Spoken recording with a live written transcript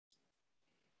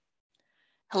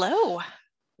Hello,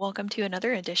 welcome to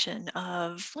another edition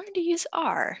of Learn to Use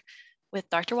R with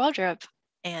Dr. Waldrop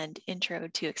and Intro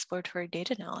to Exploratory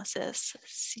Data Analysis,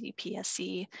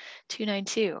 CPSC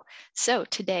 292. So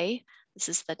today, this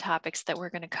is the topics that we're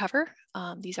going to cover.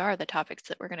 These are the topics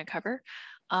that we're going to cover.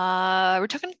 We're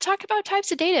going to talk about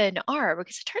types of data in R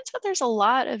because it turns out there's a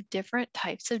lot of different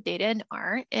types of data in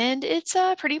R, and it's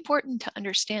pretty important to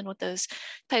understand what those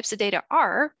types of data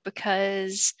are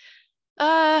because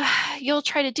you'll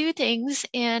try to do things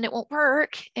and it won't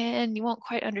work and you won't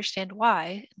quite understand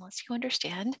why unless you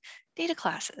understand data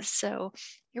classes. So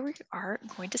here we are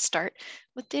going to start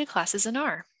with data classes in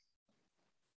R.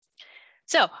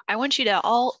 So I want you to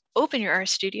all open your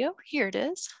RStudio, here it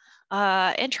is,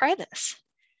 and try this.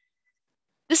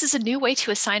 This is a new way to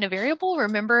assign a variable.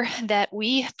 Remember that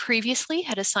we previously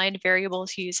had assigned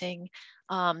variables using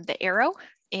the arrow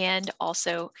and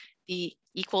also the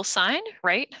equal sign,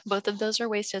 right? Both of those are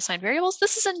ways to assign variables.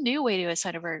 This is a new way to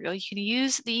assign a variable. You can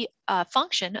use the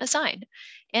function assign,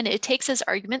 and it takes as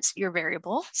arguments your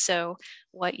variable. So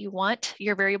what you want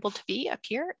your variable to be up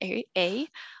here, a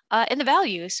and the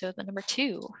value, so the number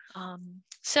 2.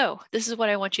 So this is what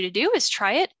I want you to do is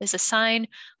try it, is assign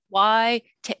y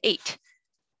to 8.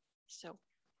 So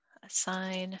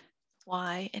assign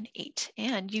y and 8,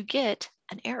 and you get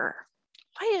an error.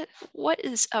 What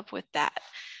is up with that?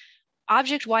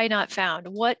 Object y not found.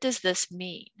 What does this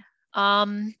mean?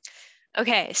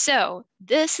 Okay, so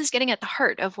this is getting at the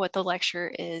heart of what the lecture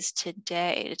is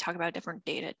today, to talk about different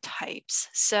data types.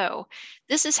 So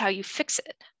this is how you fix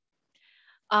it.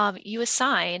 You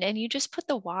assign and you just put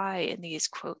the y in these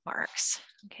quote marks.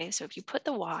 Okay, so if you put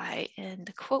the y in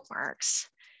the quote marks,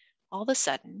 all of a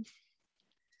sudden,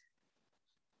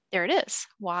 there it is.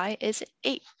 Y is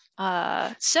 8.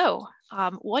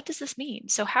 What does this mean?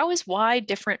 So how is y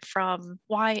different from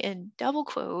y in double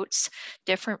quotes,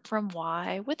 different from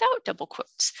y without double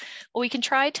quotes? Well, we can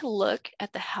try to look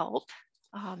at the help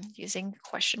using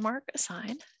question mark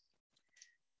assign.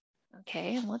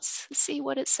 Okay, and let's see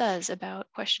what it says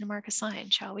about question mark assign,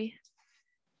 shall we?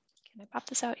 Can I pop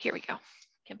this out? Here we go.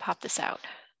 Can pop this out.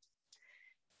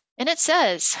 And it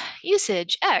says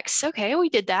usage X. Okay, we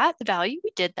did that. The value,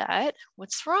 we did that.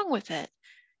 What's wrong with it?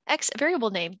 X, a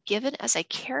variable name given as a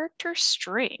character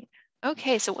string.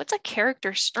 Okay, so what's a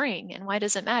character string and why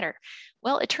does it matter?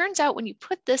 Well, it turns out when you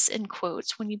put this in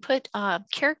quotes, when you put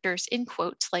characters in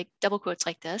quotes, like double quotes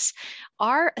like this,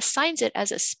 R assigns it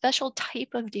as a special type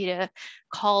of data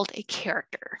called a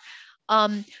character.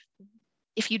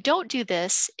 If you don't do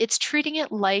this, it's treating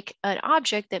it like an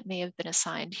object that may have been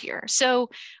assigned here. So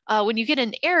when you get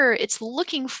an error, it's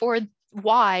looking for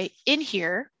y in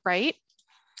here, right?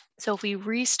 So if we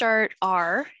restart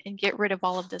R and get rid of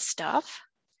all of this stuff,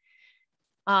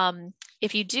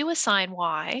 if you do assign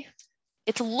y,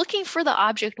 it's looking for the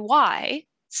object y,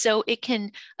 so it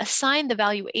can assign the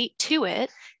value 8 to it,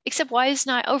 except y is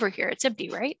not over here, it's empty,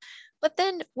 right? But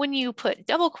then when you put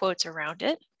double quotes around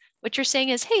it, what you're saying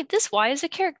is, hey, this y is a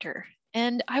character,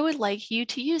 and I would like you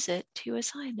to use it to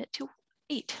assign it to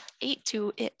 8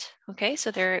 to it. Okay,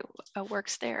 so there it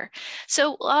works there.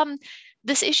 So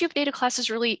this issue of data class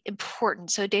is really important.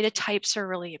 So data types are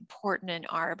really important in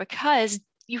R because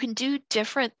you can do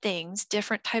different things,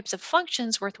 different types of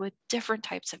functions work with different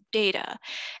types of data.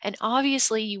 And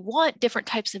obviously you want different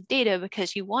types of data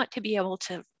because you want to be able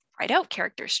to write out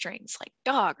character strings like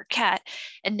dog or cat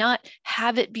and not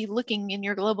have it be looking in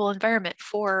your global environment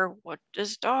for what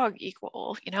does dog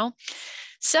equal, you know?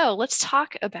 So let's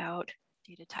talk about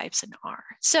data types in R.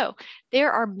 So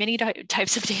there are many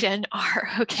types of data in R,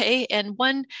 okay? And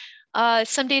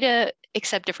some data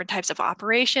accept different types of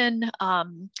operation.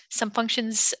 Some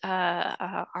functions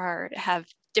have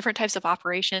different types of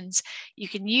operations. You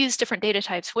can use different data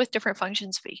types with different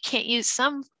functions, but you can't use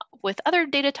some with other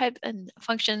data type and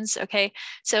functions, okay?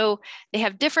 So they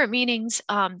have different meanings.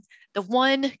 The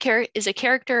 1 is a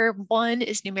character, 1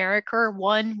 is numeric, or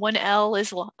 1L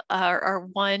is, or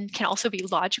 1 can also be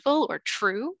logical or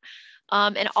true.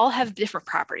 And all have different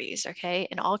properties, okay?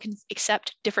 And all can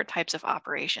accept different types of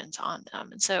operations on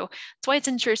them. And so that's why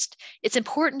it's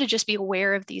important to just be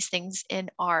aware of these things in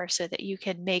R so that you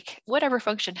can make whatever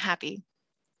function happy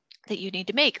that you need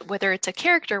to make, whether it's a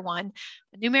character one,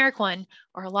 a numeric one,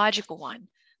 or a logical one.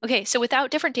 Okay, so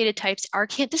without different data types, R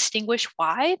can't distinguish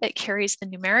y that carries the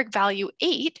numeric value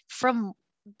 8 from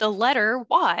the letter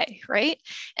y, right?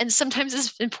 And sometimes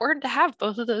it's important to have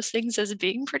both of those things as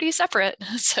being pretty separate.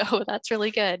 So that's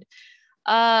really good.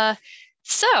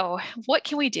 So what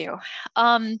can we do?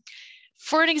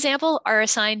 For an example, our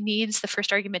assign needs the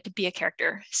first argument to be a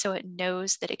character, so it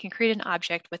knows that it can create an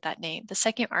object with that name. The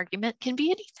second argument can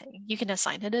be anything. You can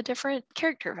assign it a different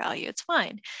character value, it's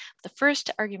fine. The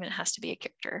first argument has to be a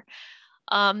character,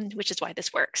 which is why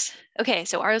this works. Okay,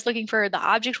 so R is looking for the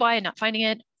object Y and not finding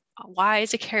it. Y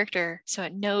is a character, so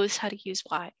it knows how to use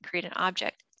Y and create an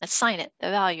object. Assign it the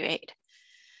value 8.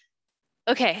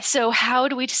 Okay, so how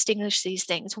do we distinguish these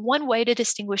things? One way to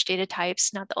distinguish data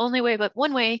types, not the only way, but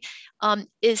one way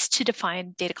is to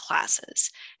define data classes.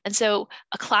 And so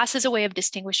a class is a way of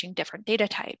distinguishing different data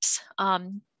types.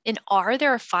 In R,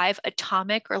 there are 5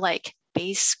 atomic or like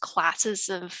base classes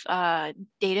of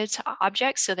data to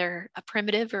objects. So they're a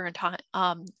primitive or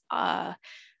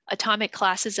atomic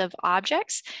classes of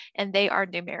objects, and they are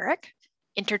numeric,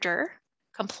 integer,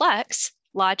 complex,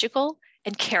 logical,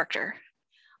 and character.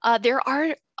 There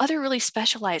are other really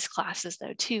specialized classes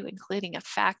though too, including a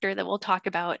factor that we'll talk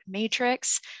about,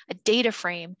 matrix, a data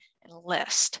frame, and a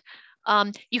list.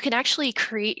 You can actually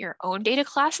create your own data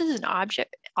classes in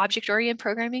object-oriented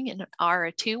programming in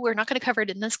R2. We're not going to cover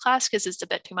it in this class because it's a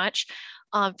bit too much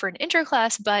for an intro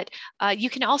class, but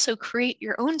you can also create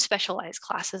your own specialized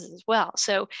classes as well.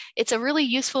 So it's a really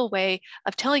useful way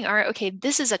of telling R, okay,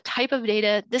 this is a type of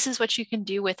data, this is what you can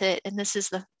do with it, and this is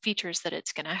the features that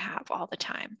it's going to have all the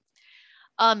time.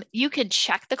 You can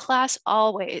check the class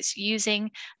always using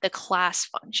the class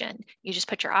function. You just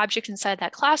put your object inside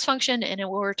that class function and it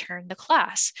will return the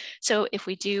class. So if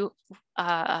we do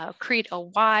create a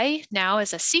Y now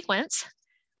as a sequence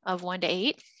of 1 to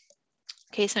 8,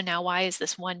 okay, so now Y is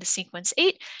this 1 to sequence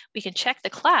 8, we can check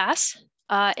the class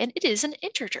and it is an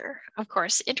integer. Of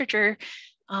course, integer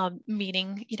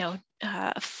meaning, you know,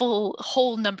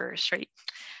 whole numbers, right?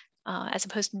 As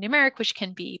opposed to numeric, which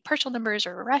can be partial numbers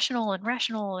or rational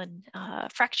and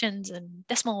fractions and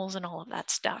decimals and all of that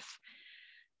stuff.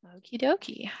 Okie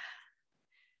dokie.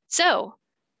 So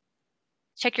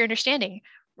check your understanding.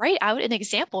 Write out an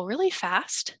example really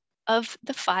fast of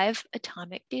the 5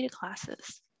 atomic data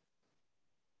classes.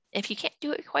 If you can't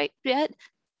do it quite yet,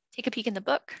 take a peek in the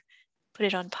book, put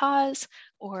it on pause,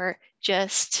 or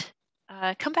just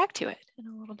come back to it in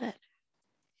a little bit.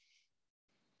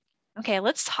 Okay,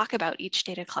 let's talk about each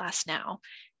data class now.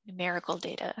 Numerical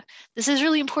data. This is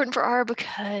really important for R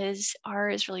because R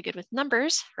is really good with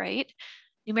numbers, right?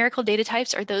 Numerical data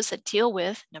types are those that deal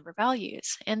with number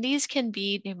values, and these can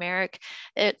be numeric.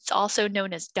 It's also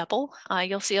known as double.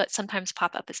 You'll see it sometimes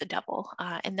pop up as a double,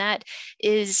 and that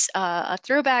is a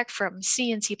throwback from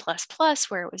C and C++,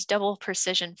 where it was double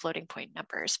precision floating point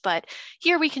numbers. But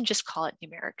here we can just call it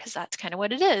numeric because that's kind of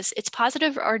what it is. It's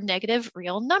positive or negative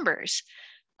real numbers.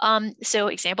 So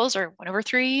examples are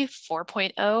 1/3,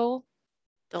 4.0,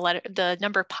 the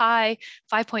number pi,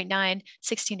 5.9,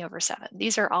 16/7.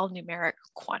 These are all numeric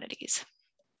quantities.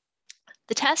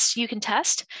 The test, you can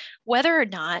test whether or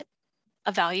not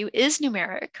a value is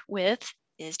numeric with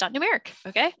is.numeric,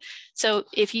 okay? So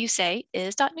if you say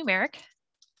is.numeric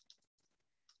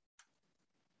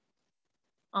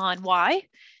on Y,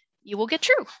 you will get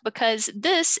true because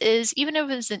this is, even if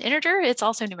it's an integer, it's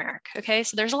also numeric, okay?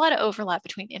 So there's a lot of overlap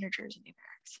between integers and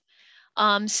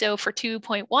numerics. So for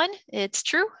 2.1, it's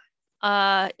true.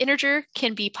 Integer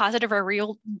can be positive or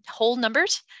real whole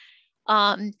numbers.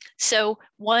 So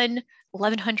 1,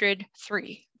 1100,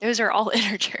 3, those are all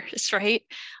integers, right?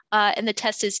 And the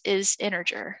test is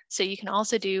integer. So you can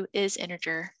also do is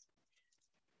integer.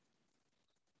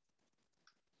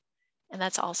 And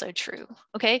that's also true,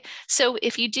 okay? So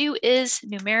if you do is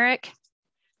numeric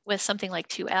with something like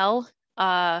 2L,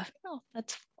 oh,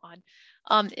 that's odd,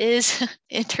 is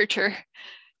integer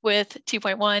with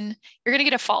 2.1, you're gonna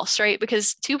get a false, right?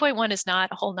 Because 2.1 is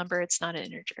not a whole number, it's not an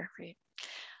integer, right?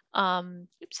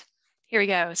 Oops, here we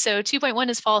go. So 2.1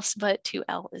 is false, but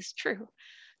 2L is true.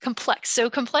 Complex. So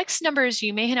complex numbers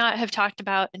you may not have talked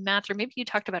about in math, or maybe you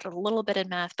talked about it a little bit in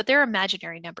math, but they're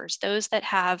imaginary numbers, those that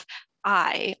have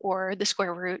I, or the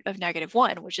square root of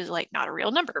 -1, which is like not a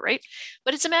real number, right?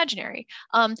 But it's imaginary.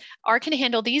 R can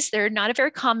handle these. They're not a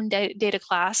very common data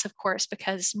class, of course,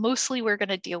 because mostly we're going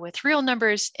to deal with real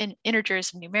numbers and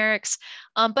integers and numerics.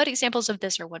 But examples of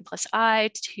this are 1 plus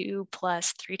I, 2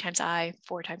 plus 3 times I,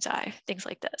 4 times I, things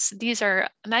like this. These are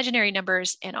imaginary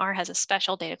numbers, and R has a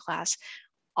special data class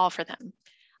all for them.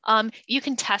 You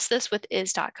can test this with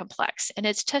is.complex, and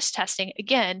it's just testing,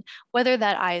 again, whether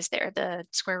that I is there, the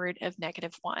square root of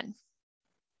 -1.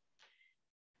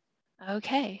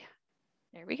 Okay,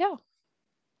 there we go.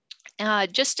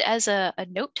 Just as a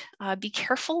note, be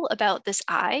careful about this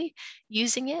I,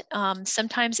 using it.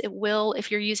 Sometimes it will,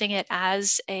 if you're using it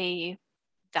as a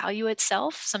value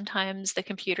itself, sometimes the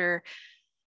computer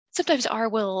sometimes R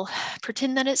will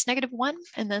pretend that it's -1,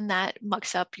 and then that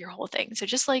mucks up your whole thing. So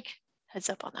just like heads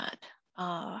up on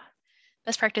that.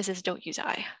 Best practice is don't use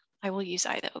I. I will use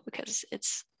I though, because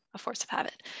it's a force of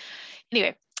habit.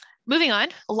 Anyway, moving on,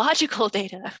 logical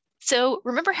data. So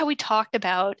remember how we talked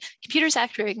about computers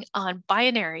acting on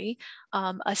binary.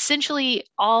 Essentially,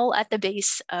 all at the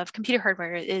base of computer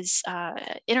hardware is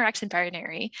interacts in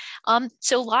binary.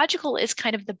 So logical is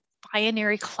kind of the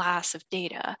binary class of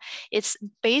data. It's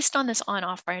based on this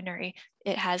on-off binary.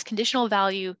 It has conditional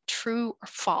value, true or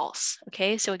false.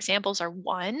 Okay, so examples are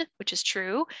 1, which is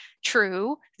true,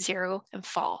 0, and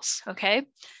false. Okay.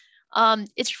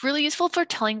 It's really useful for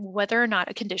telling whether or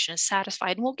not a condition is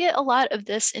satisfied. And we'll get a lot of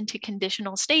this into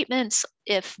conditional statements,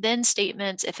 if then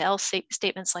statements, if else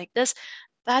statements like this.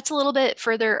 That's a little bit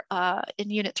further in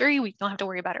Unit 3. We don't have to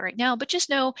worry about it right now, but just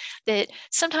know that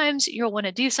sometimes you'll want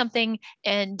to do something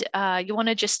and you want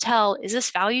to just tell, is this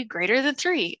value greater than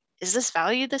 3? Is this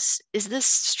value is this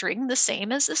string the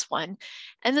same as this one?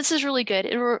 And this is really good.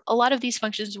 A lot of these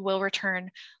functions will return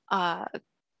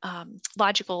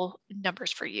logical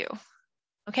numbers for you.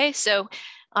 Okay, so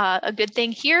a good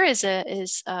thing here is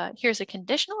here's a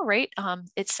conditional, right?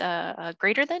 It's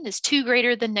greater than is 2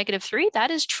 greater than -3. That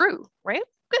is true, right?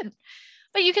 Good.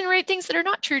 But you can write things that are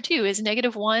not true too. Is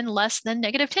 -1 less than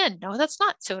 -10? No, that's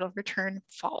not. So it'll return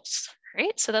false,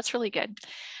 right? So that's really good.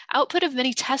 Output of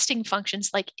many testing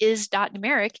functions like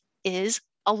is.numeric is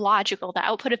a logical. The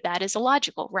output of that is a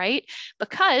logical, right?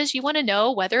 Because you want to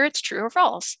know whether it's true or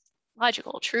false.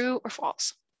 Logical, true or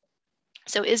false.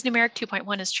 So is numeric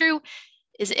 2.1 is true,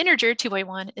 is integer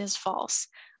 2.1 is false.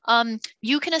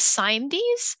 You can assign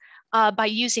these by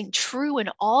using true in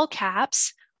all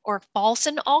caps or false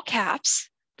in all caps,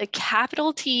 the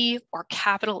capital T or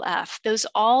capital F. Those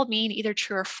all mean either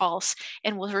true or false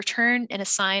and will return and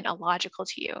assign a logical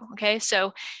to you. Okay,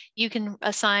 so you can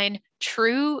assign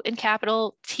true in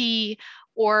capital T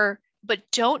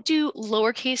but don't do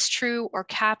lowercase true or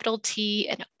capital T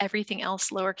and everything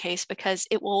else lowercase, because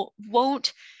it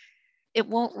won't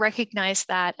recognize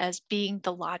that as being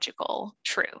the logical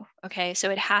true. Okay, so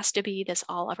it has to be this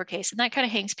all uppercase, and that kind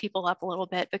of hangs people up a little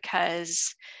bit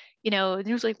because, you know,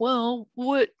 there's like, well,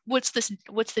 what's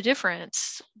the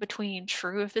difference between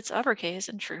true if it's uppercase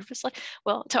and true if it's like,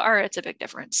 well, to R it's a big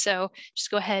difference. So just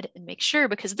go ahead and make sure,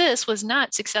 because this was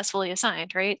not successfully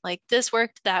assigned, right? Like this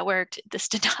worked, that worked, this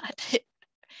did not.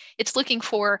 It's looking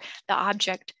for the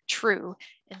object true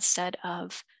instead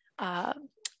of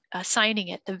assigning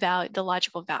it the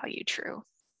logical value true.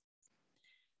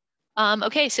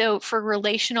 Okay, so for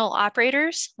relational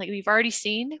operators, like we've already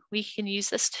seen, we can use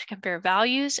this to compare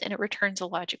values and it returns a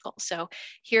logical. So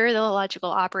here are the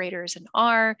logical operators in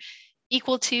R.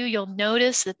 Equal to, you'll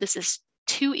notice that this is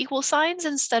 2 equal signs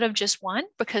instead of just 1,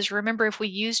 because remember, if we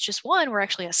use just 1, we're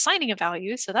actually assigning a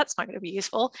value, so that's not going to be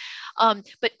useful.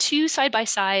 But 2 side by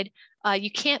side, you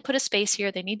can't put a space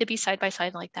here. They need to be side by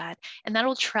side like that, and that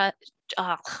will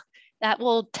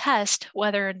test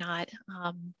whether or not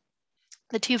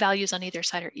the 2 values on either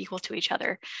side are equal to each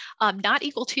other. Not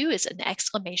equal to is an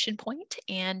exclamation point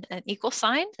and an equal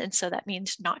sign, and so that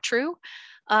means not true.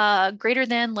 Greater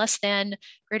than, less than,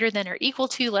 greater than or equal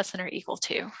to, less than or equal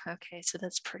to. Okay, so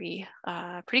that's pretty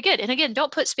good. And again,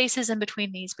 don't put spaces in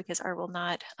between these, because R will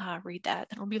not read that.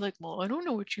 It'll be like, well, I don't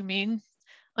know what you mean.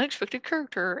 Unexpected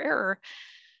character or error.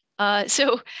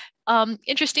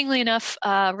 Interestingly enough,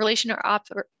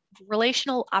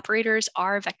 relational operators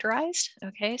are vectorized.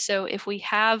 Okay, so if we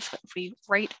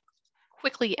write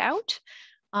quickly out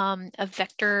a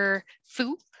vector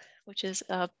foo, which is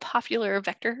a popular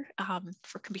vector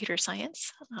for computer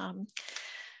science,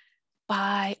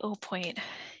 by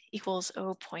equals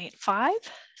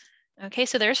 0.5. Okay,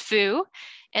 so there's foo,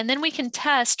 and then we can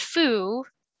test foo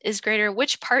is greater,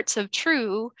 which parts of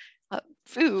true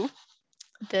foo,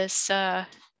 this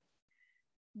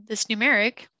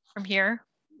numeric from here,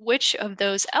 which of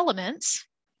those elements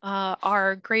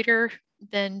are greater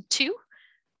than 2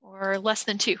 or less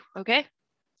than 2, okay?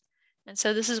 And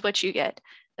so this is what you get.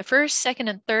 The first, second,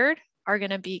 and third are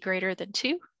going to be greater than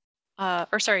 2,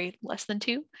 less than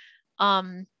 2.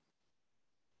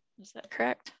 Is that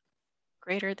correct?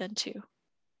 Greater than 2.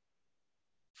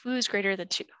 Foo is greater than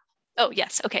 2. Oh,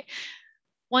 yes, okay.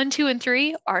 1, 2, and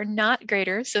 3 are not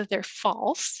greater, so they're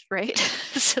false, right?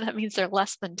 So that means they're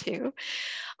less than 2.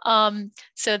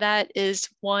 So that is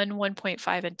 1,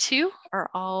 1.5, and 2 are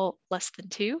all less than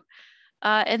 2.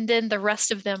 And then the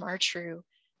rest of them are true,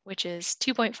 which is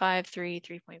 2.5, 3,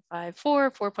 3.5,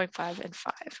 4, 4.5, and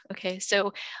 5. Okay,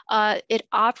 so it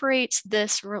operates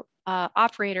this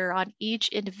operator on each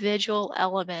individual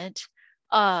element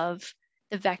of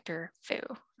the vector foo,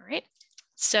 all right?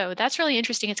 So that's really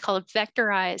interesting. It's called a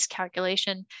vectorized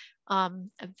calculation,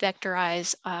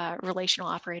 vectorized relational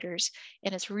operators.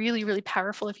 And it's really, really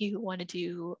powerful if you want to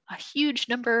do a huge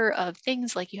number of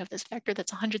things, like you have this vector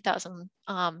that's 100,000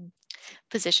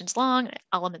 positions long,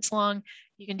 elements long.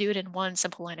 You can do it in one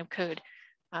simple line of code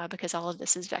because all of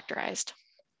this is vectorized.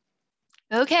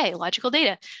 Okay, logical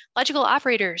data. Logical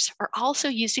operators are also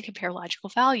used to compare logical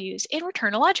values and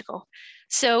return a logical.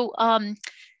 So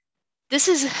this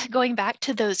is going back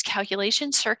to those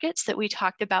calculation circuits that we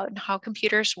talked about and how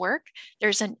computers work.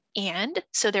 There's an and,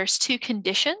 so there's two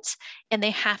conditions and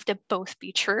they have to both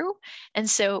be true. And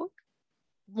so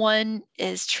one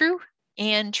is true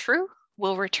and true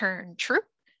will return true.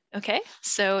 Okay,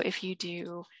 so if you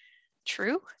do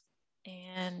true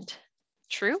and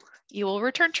true, you will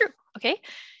return true. Okay,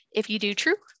 if you do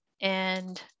true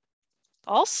and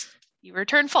false, you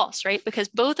return false, right? Because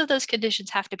both of those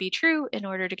conditions have to be true in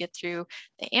order to get through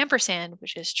the ampersand,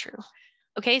 which is true.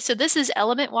 Okay, so this is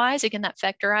element-wise, again, that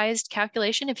vectorized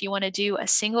calculation. If you want to do a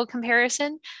single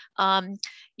comparison,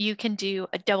 you can do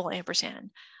a double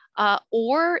ampersand.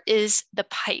 Or is the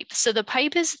pipe. So the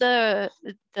pipe is the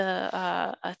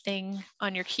thing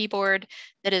on your keyboard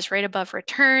that is right above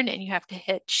return, and you have to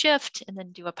hit shift and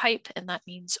then do a pipe, and that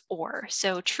means or.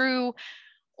 So true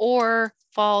or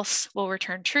false will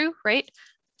return true, right?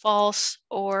 False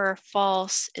or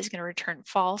false is going to return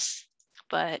false,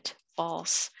 but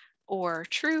false or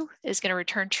true is going to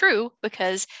return true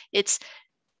because it's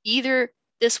either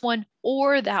this one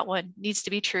or that one needs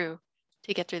to be true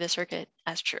to get through the circuit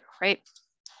as true, right?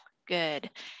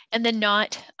 Good. And then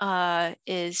not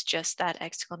is just that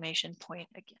exclamation point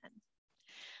again.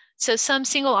 So some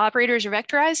single operators are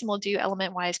vectorized and we'll do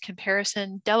element-wise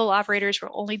comparison. Double operators will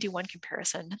only do one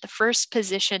comparison, the first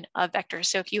position of vectors.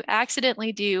 So if you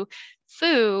accidentally do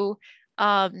foo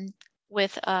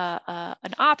with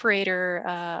an operator,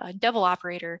 a double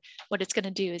operator, what it's going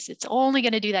to do is it's only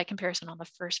going to do that comparison on the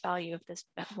first value of this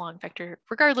long vector,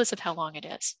 regardless of how long it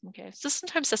is. Okay, so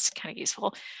sometimes that's kind of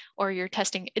useful, or you're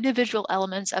testing individual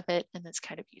elements of it, and it's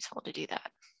kind of useful to do that.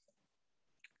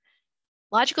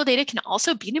 Logical data can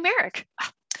also be numeric.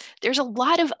 There's a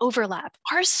lot of overlap.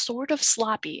 Ours is sort of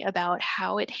sloppy about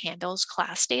how it handles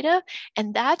class data,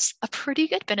 and that's a pretty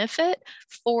good benefit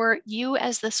for you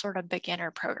as the sort of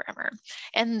beginner programmer.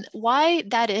 And why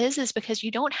that is because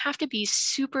you don't have to be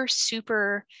super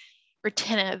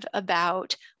retentive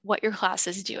about what your class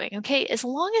is doing, okay? As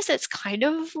long as it's kind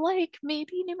of like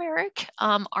maybe numeric,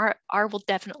 R will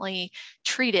definitely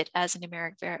treat it as a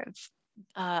numeric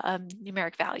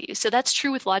value. So that's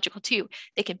true with logical too.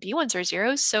 They can be ones or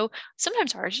zeros. So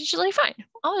sometimes R is usually fine.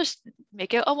 I'll just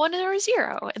make it a 1 or a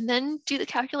 0 and then do the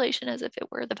calculation as if it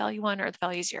were the value 1 or the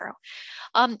value 0.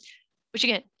 Which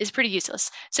again is pretty useless.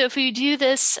 So if we do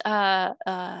this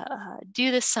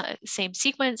same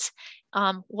sequence,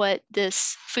 what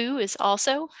this foo is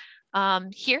also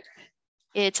here,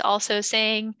 it's also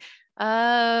saying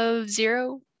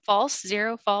 0, false,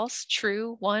 0, false,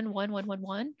 true, 1, 1, 1, 1,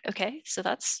 1. Okay, so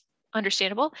that's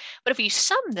understandable. But if you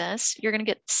sum this, you're going to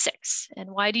get 6. And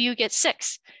why do you get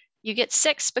 6? You get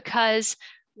 6 because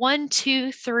 1,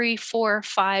 2, 3, 4,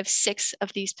 5, 6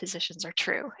 of these positions are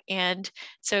true. And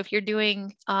so if you're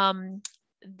doing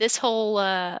this whole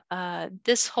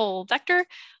vector,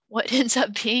 what ends up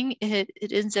being, it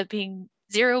ends up being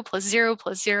 0 plus 0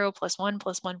 plus 0 plus 1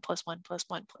 plus 1 plus 1 plus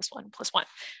 1 plus 1 plus 1.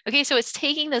 Okay, so it's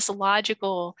taking this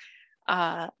logical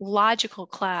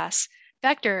class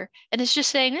vector, and it's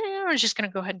just saying, we're just going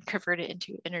to go ahead and convert it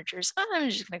into integers. I'm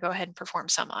just going to go ahead and perform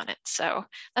sum on it. So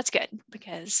that's good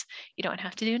because you don't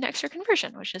have to do an extra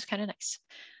conversion, which is kind of nice.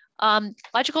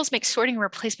 Logicals make sorting and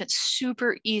replacement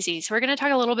super easy. So we're going to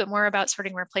talk a little bit more about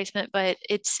sorting and replacement, but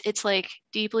it's like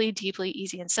deeply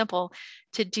easy and simple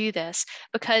to do this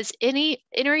because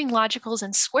entering logicals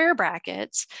in square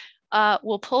brackets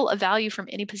will pull a value from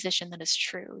any position that is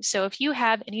true. So if you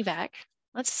have any vec,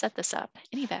 let's set this up,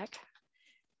 any vector.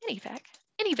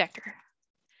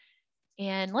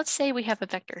 And let's say we have a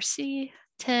vector C,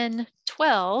 10,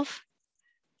 12,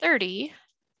 30,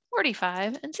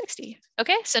 45, and 60.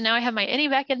 Okay, so now I have my any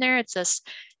vec in there. It's this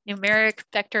numeric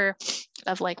vector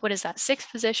of like, what is that, 6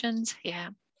 positions? Yeah.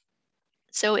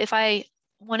 So if I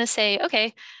want to say,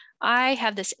 okay, I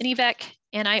have this any vec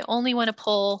and I only want to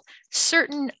pull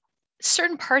certain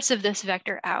parts of this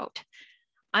vector out,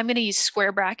 I'm going to use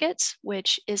square brackets,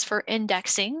 which is for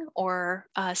indexing or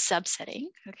subsetting,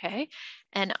 okay?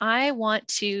 And I want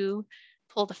to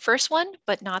pull the first one,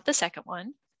 but not the second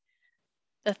one,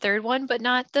 the third one, but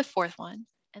not the fourth one,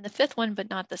 and the fifth one, but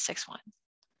not the sixth one.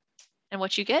 And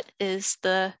what you get is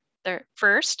the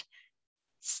first,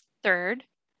 third,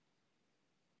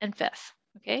 and fifth.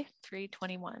 Okay,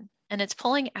 321. And it's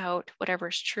pulling out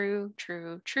whatever's true,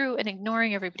 true, true, and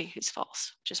ignoring everybody who's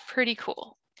false, which is pretty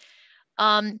cool.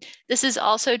 This is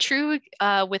also true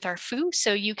with our foo.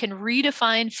 So you can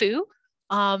redefine foo,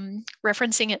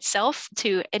 referencing itself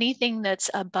to anything that's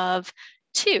above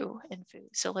 2 in foo.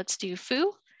 So let's do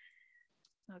foo.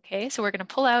 Okay, so we're going to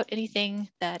pull out anything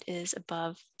that is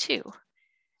above 2.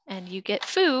 And you get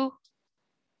foo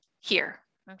here.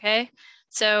 Okay,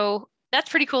 so that's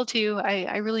pretty cool too.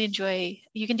 I really enjoy,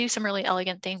 you can do some really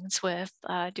elegant things with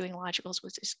doing logicals,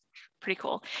 which is pretty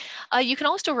cool. You can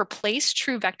also replace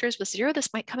true vectors with 0.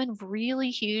 This might come in really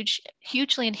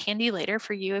hugely in handy later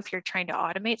for you if you're trying to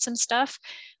automate some stuff.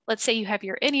 Let's say you have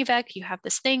your anyvec, you have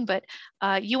this thing, but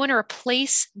you want to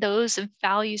replace those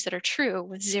values that are true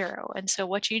with 0. And so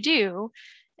what you do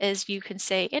is you can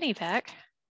say anyvec,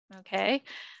 okay,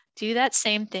 do that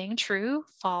same thing, true,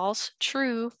 false,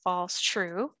 true, false,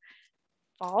 true,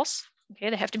 false. Okay,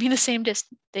 they have to be the same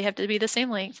they have to be the same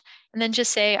length. And then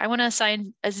just say, I want to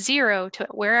assign a 0 to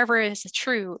wherever is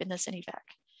true in this anyvec.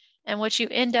 And what you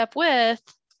end up with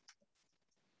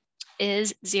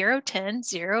is 0, 10,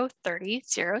 0, 30,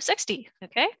 0, 60.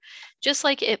 Okay, just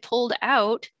like it pulled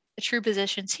out the true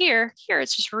positions here,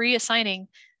 it's just reassigning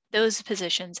those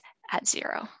positions at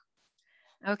 0.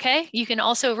 Okay, you can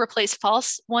also replace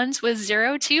false ones with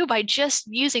 0 too by just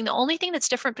using, the only thing that's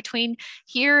different between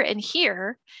here and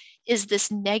here is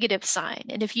this negative sign.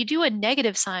 And if you do a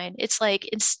negative sign, it's like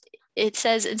it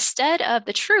says instead of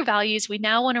the true values, we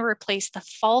now want to replace the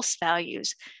false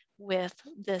values with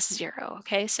this 0.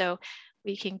 Okay, so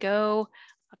we can go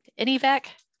up to anyvec,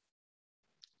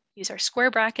 use our square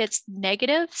brackets,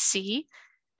 negative C,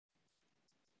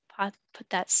 put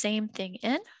that same thing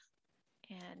in,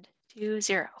 and do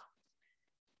 0.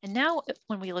 And now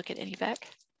when we look at anyvec,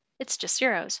 it's just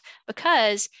zeros,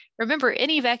 because remember,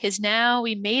 anyvec is now,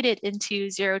 we made it into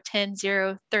 0, 10,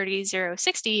 0, 30, 0,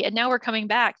 60, and now we're coming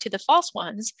back to the false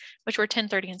ones, which were 10,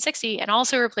 30, and 60, and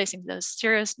also replacing those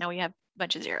zeros. Now we have a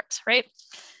bunch of zeros, right?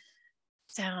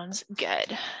 Sounds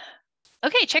good.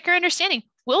 Okay, check your understanding.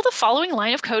 Will the following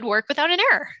line of code work without an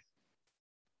error?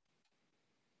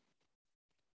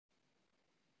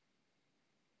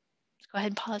 Go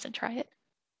ahead and pause and try it.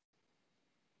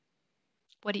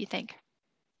 What do you think?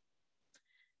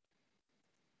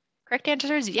 Correct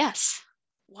answer is yes.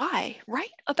 Why?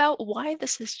 Write about why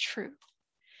this is true.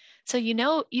 So you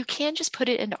know, you can just put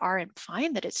it into R and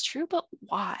find that it's true, but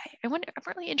why? I'm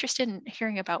really interested in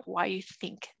hearing about why you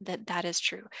think that that is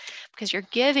true, because you're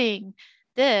giving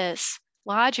this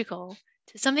logical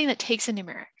to something that takes a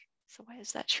numeric. So why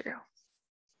is that true?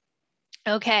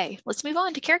 Okay, let's move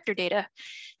on to character data.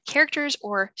 Characters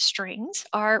or strings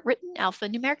are written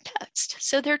alphanumeric text.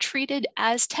 So they're treated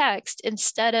as text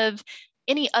instead of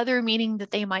any other meaning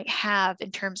that they might have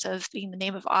in terms of being the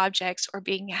name of objects or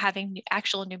having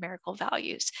actual numerical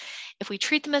values. If we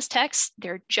treat them as text,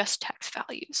 they're just text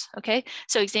values, okay?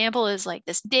 So example is like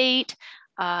this date,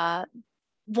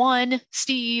 one,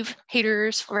 Steve,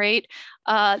 haters, right?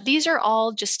 These are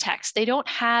all just text. They don't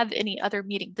have any other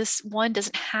meaning. This one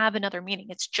doesn't have another meaning.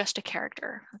 It's just a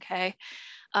character, okay?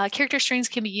 Character strings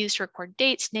can be used to record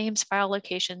dates, names, file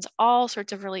locations, all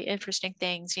sorts of really interesting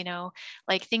things, you know,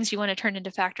 like things you want to turn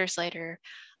into factors later.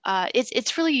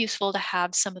 It's really useful to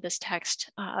have some of this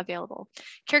text available.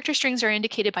 Character strings are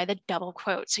indicated by the double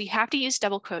quotes. So you have to use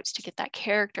double quotes to get that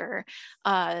character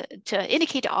to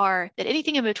indicate to R that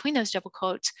anything in between those double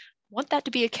quotes, want that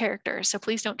to be a character. So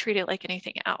please don't treat it like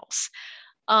anything else.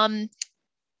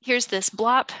 Here's this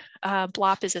blop.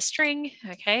 Blop is a string,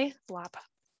 okay, blop.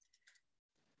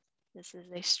 This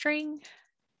is a string,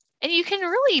 and you can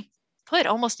really put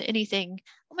almost anything,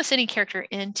 almost any character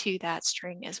into that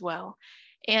string as well.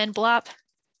 And blop,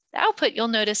 the output you'll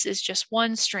notice is just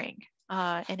one string,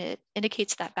 and it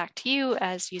indicates that back to you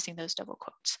as using those double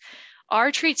quotes. R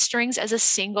treats strings as a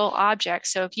single object.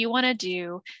 So if you want to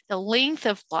do the length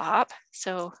of blop,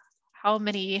 so how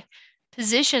many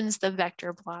positions the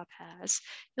vector blob has,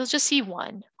 you'll just see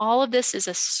one. All of this is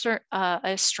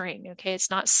a string, okay? It's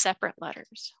not separate letters,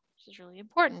 which is really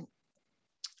important.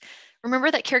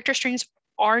 Remember that character strings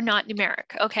are not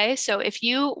numeric, okay? So if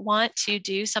you want to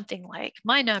do something like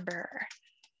my number,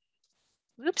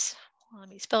 oops, let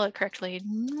me spell it correctly,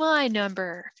 my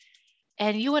number,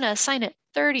 and you want to assign it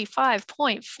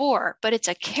 35.4, but it's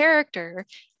a character,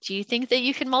 do you think that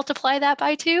you can multiply that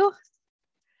by 2?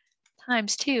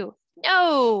 Times 2.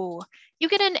 No, you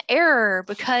get an error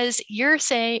because you're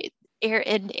saying,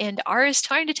 and R is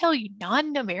trying to tell you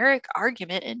non-numeric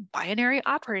argument and binary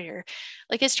operator.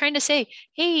 Like it's trying to say,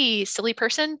 hey, silly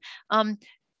person,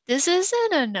 this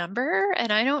isn't a number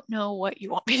and I don't know what you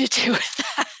want me to do with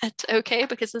that, okay?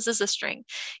 Because this is a string.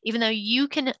 Even though you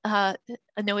can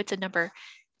know it's a number,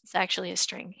 it's actually a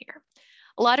string here.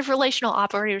 A lot of relational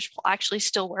operators will actually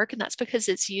still work, and that's because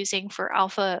it's using for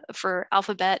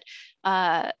alphabet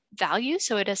value.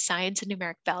 So it assigns a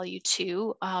numeric value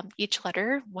to each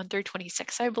letter, 1 through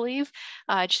 26, I believe.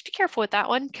 Just be careful with that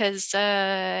one because,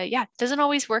 yeah, it doesn't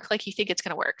always work like you think it's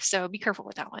going to work. So be careful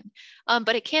with that one.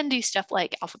 But it can do stuff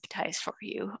like alphabetize for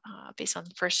you based on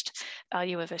the first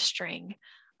value of a string.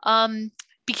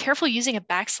 Be careful using a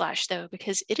backslash though,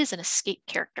 because it is an escape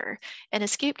character, and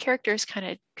escape characters kind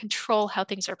of control how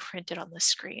things are printed on the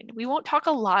screen. We won't talk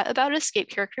a lot about escape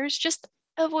characters, just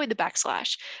avoid the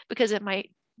backslash because it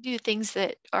might do things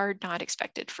that are not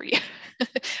expected for you,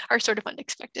 are sort of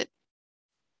unexpected.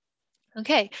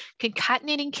 Okay,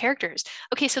 concatenating characters.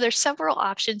 Okay, so there's several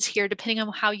options here depending on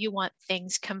how you want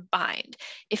things combined.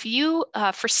 If you,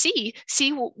 for C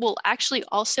will actually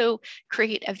also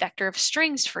create a vector of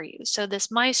strings for you. So this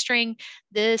my string,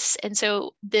 this, and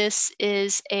so this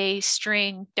is a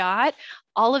string dot.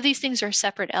 All of these things are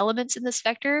separate elements in this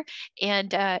vector.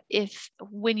 And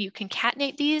when you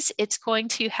concatenate these, it's going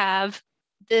to have,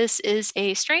 this is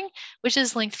a string, which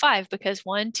is length 5 because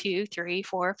 1, 2, 3,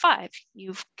 4, 5.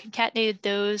 You've concatenated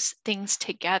those things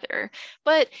together,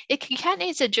 but it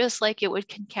concatenates it just like it would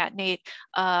concatenate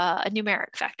a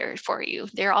numeric vector for you.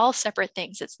 They're all separate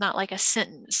things. It's not like a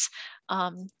sentence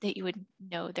that you would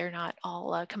know they're not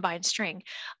all a combined string.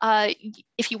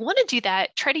 If you want to do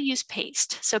that, try to use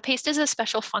paste. So paste is a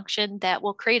special function that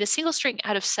will create a single string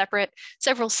out of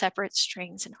several separate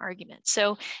strings and arguments.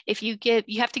 So if you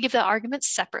have to give the arguments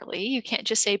separately. You can't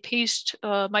just say paste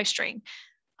my string.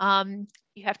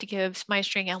 You have to give my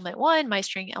string element 1, my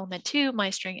string element 2, my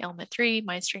string element 3,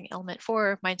 my string element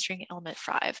 4, my string element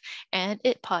 5, and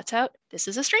it pots out, this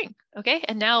is a string, okay?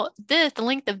 And now the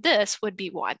length of this would be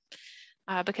 1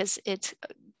 because it's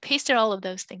pasted all of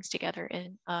those things together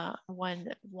in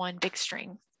one big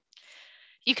string.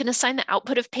 You can assign the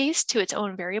output of paste to its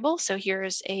own variable. So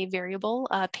here's a variable.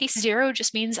 Paste 0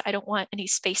 just means I don't want any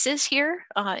spaces here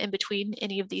in between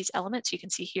any of these elements. You can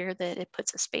see here that it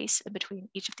puts a space in between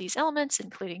each of these elements,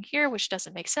 including here, which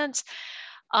doesn't make sense.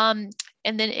 And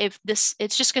then if this,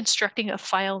 it's just constructing a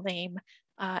file name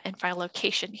and file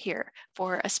location here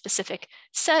for a specific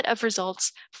set of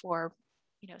results for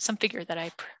some figure that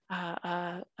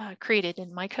I created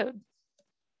in my code.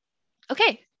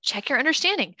 Okay, check your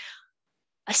understanding.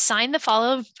 Assign the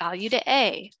following value to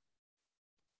A.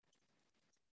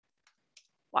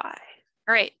 Y.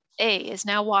 All right, A is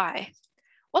now Y.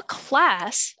 What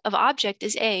class of object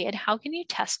is A, and how can you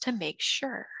test to make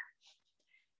sure?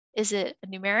 Is it a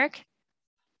numeric?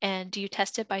 And do you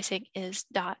test it by saying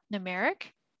is.numeric?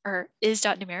 Or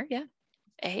is.numeric, yeah,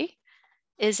 A.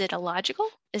 Is it a logical?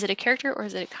 Is it a character, or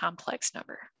is it a complex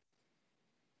number?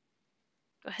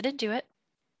 Go ahead and do it.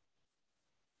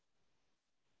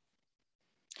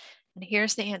 And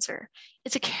here's the answer.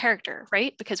 It's a character,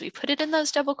 right? Because we put it in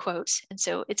those double quotes. And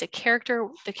so it's a character,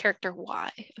 the character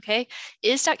Y, okay?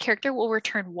 Is.character will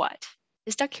return what?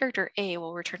 Is.character A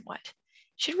will return what? It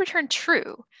should return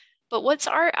true. But what's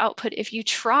our output if you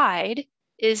tried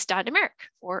is.numeric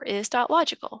or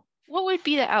is.logical? What would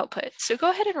be the output? So go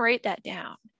ahead and write that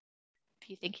down. If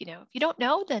you think you know. If you don't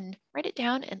know, then write it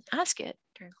down and ask it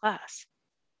during class.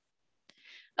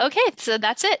 Okay, so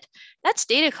that's it. That's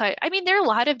data. I mean, there are a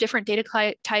lot of different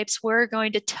data types. We're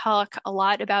going to talk a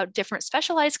lot about different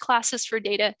specialized classes for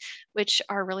data, which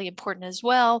are really important as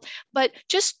well. But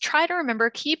just try to remember,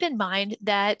 keep in mind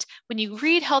that when you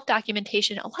read help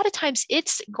documentation, a lot of times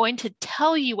it's going to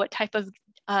tell you what type of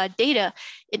data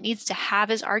it needs to have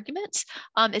as arguments.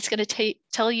 It's going to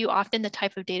tell you often the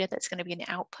type of data that's going to be an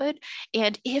output.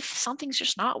 And if something's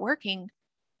just not working,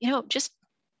 just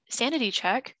sanity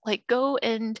check, like go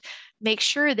and make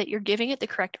sure that you're giving it the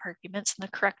correct arguments in the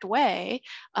correct way,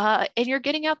 and you're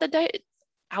getting out the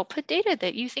output data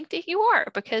that you think that you are,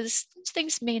 because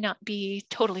things may not be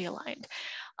totally aligned.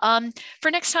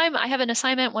 For next time, I have an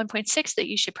assignment 1.6 that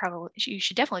you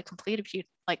should definitely complete if you'd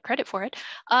like credit for it,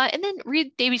 and then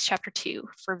read Davies chapter 2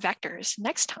 for vectors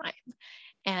next time.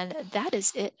 And that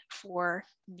is it for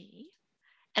me.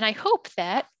 And I hope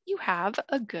that you have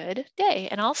a good day,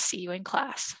 and I'll see you in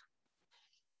class.